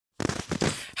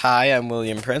Hi, I'm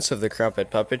William Prince of the Crumpet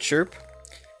Puppet Troupe,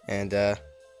 and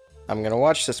I'm gonna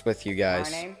watch this with you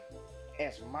guys. My name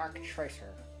is Mark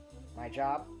Tracer. My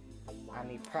job, I'm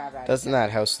the private. Doesn't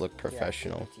that house look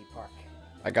professional?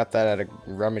 I got that at a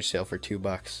rummage sale for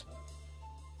 $2.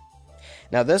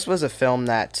 Now, this was a film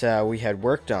that we had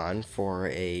worked on for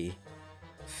a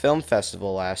film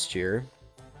festival last year.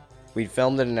 We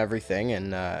filmed it and everything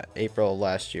in April of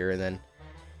last year, and then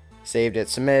saved it,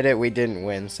 submitted it. We didn't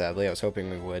win, sadly. I was hoping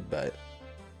we would, but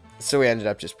so we ended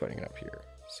up just putting it up here.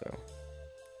 So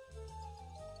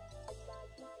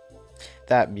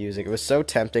that music, it was so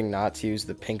tempting not to use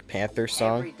the Pink Panther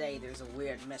song, Every day there's a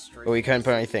weird mystery, but we couldn't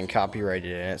put anything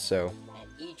copyrighted in it, so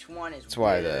and each one is that's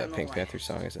why the Pink Panther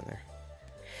song is in there.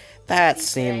 That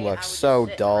scene looks so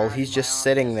dull. He's just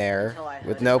sitting there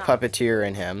with no puppeteer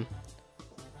in him.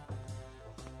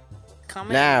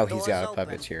 Now he's got a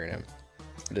puppeteer in him.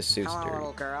 But his suit's Hello, dirty.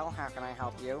 little girl. How can I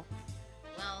help you?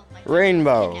 Well,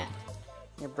 Rainbow.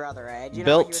 Your brother, Ed. You know he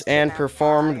Built was and kidnapped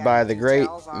performed by the great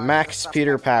details on Max the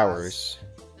Peter suspect Powers.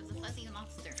 it was a fuzzy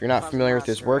monster. If you're not familiar with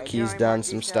his work, he's done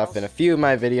some stuff in a few of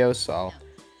my videos, so I'll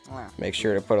Well, make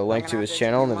sure to put a link to his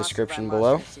channel in the description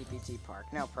below. CPT Park.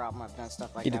 No problem. I've done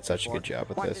stuff like He that did such a before. good job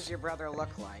with What this. does your brother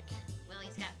look like? Well,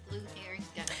 he's got blue hair. He's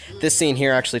got a blue This scene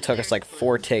here actually took us like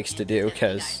 4 takes to do,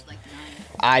 because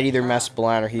I'd either mess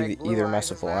blind or he'd either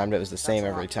mess up blind, but it was the same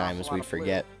every time, as we'd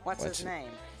forget. What's his name?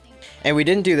 And we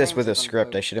didn't do this Names with a of them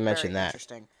script, blue. I should have mentioned Very that.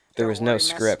 interesting. There Don't was no worry, miss,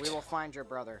 script. We will find your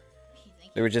brother.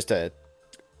 There was just a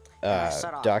And I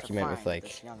set off to document with find like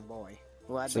this young boy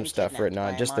who had some been stuff written kidnapped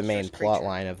on by a just the main monstrous plot creature.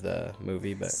 line of the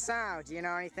movie, but So, do you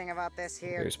know anything about this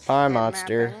here? there's Pie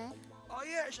Monster, kidnapping? Oh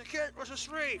yeah, it's a kid was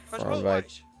asleep. That's formed by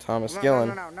always. Thomas No,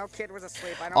 Gillen. no kid was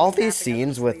asleep. I don't All mean these napping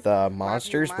scenes or with asleep. One of you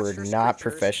monsters were monstrous not creatures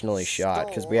professionally shot,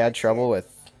 because we stole had a trouble kid.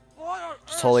 with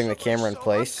just holding the camera in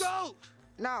place.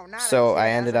 No, not So a kid, I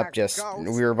as ended in up a just,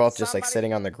 ghost. we were both just like Somebody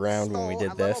sitting on the ground when we stole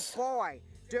did a this, little boy.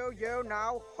 Do you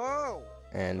know who?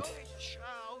 and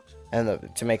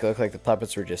Shout. to make it look like the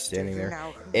puppets were just standing Do you there.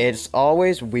 know who? It's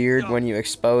always weird when you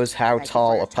expose how Thank you for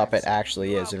tall your a puppet time, sir.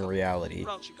 actually is in reality.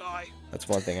 Crunchy guy. That's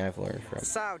one thing I've learned from.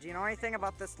 So, do you know anything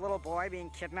about this little boy being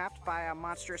kidnapped by a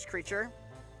monstrous creature?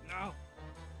 No,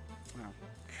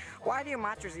 Why do you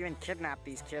monsters even kidnap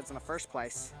these kids in the first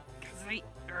place? Because they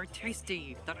are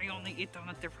tasty, that I only eat them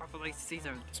if they're properly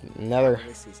seasoned. Another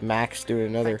Properly seasoned. Max doing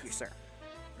another Thank you, sir.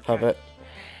 puppet.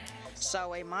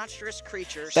 So, a monstrous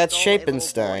creature. That's stole a little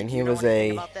Shapenstein. boy. Do He you know was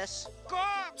anything a about this?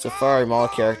 Safari Mall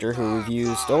character who we've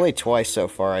used only twice so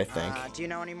far, I think. Do you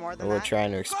know any more than We're that?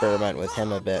 trying to experiment with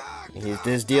him a bit.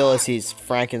 His deal is he's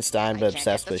Frankenstein, I but can't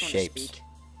obsessed get with this one to shapes. speak.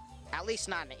 At least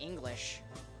not in English.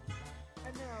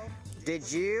 Did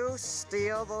you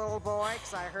steal the little boy?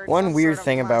 'Cause I heard One some weird sort of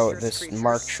thing about monstrous this creature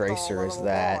Mark stole Tracer the is little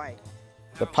that boy.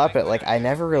 the puppet, like, I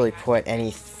never really put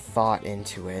any thought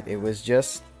into it. It was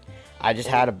just, I just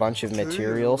had a bunch of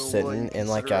material sitting in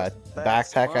like a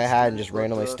backpack I had and just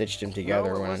randomly stitched them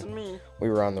together when we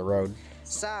were on the road.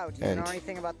 So, do you and- know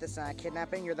anything about this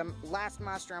kidnapping? You're the last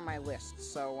monster on my list,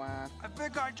 so, I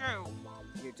think I do.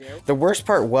 you do? The worst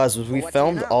part was we What do you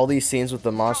filmed know? all these scenes with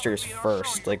the monsters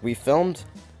first. Like, we filmed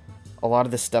a lot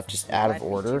of this stuff just out of Led me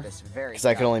to order, this very because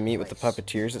I could dark only meet with the place.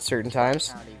 puppeteers at certain times.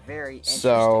 Found a very interesting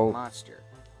So, monster.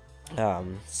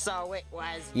 So it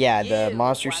was Yeah, the you,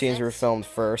 monster was scenes it? were filmed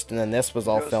first, and then this was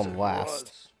all Yes, filmed it last.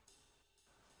 was.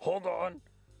 Hold on.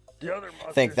 The other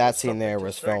I think that scene there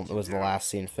was the last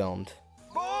scene filmed.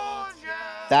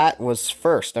 That was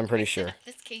first, I'm pretty sure.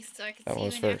 This case so I could That see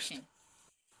was you in first. action.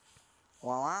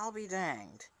 Well, I'll be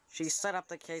danged. She set up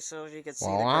the case so she could see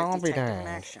Well, the I'll great be detective in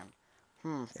danged. action.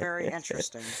 Very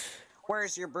interesting.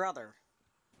 Where's your brother?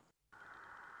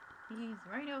 He's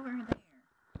right over there.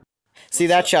 See,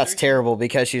 that shot's terrible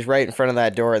because she's right in front of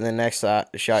that door, and the next shot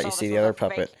you So see this the was other a fake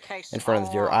puppet case in front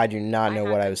of the all door. I along. do not know I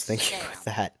what have I been was thinking scammed. with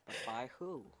that. But by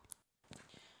who?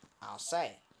 I'll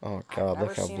say. Oh I've god, never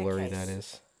look how seen a blurry case that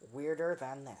is. Weirder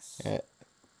than this. Yeah.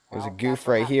 There's a Well, goof that's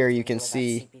what right here. happens You when can live at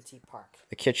see CPT Park.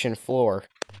 the kitchen floor.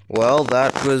 Well,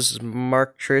 that was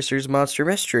Mark Tracer's Monster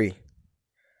Mystery.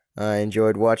 I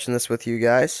enjoyed watching this with you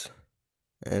guys.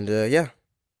 And, yeah.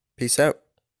 Peace out.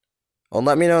 Well,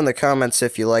 let me know in the comments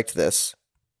if you liked this,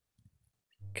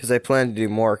 because I plan to do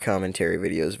more commentary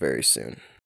videos very soon.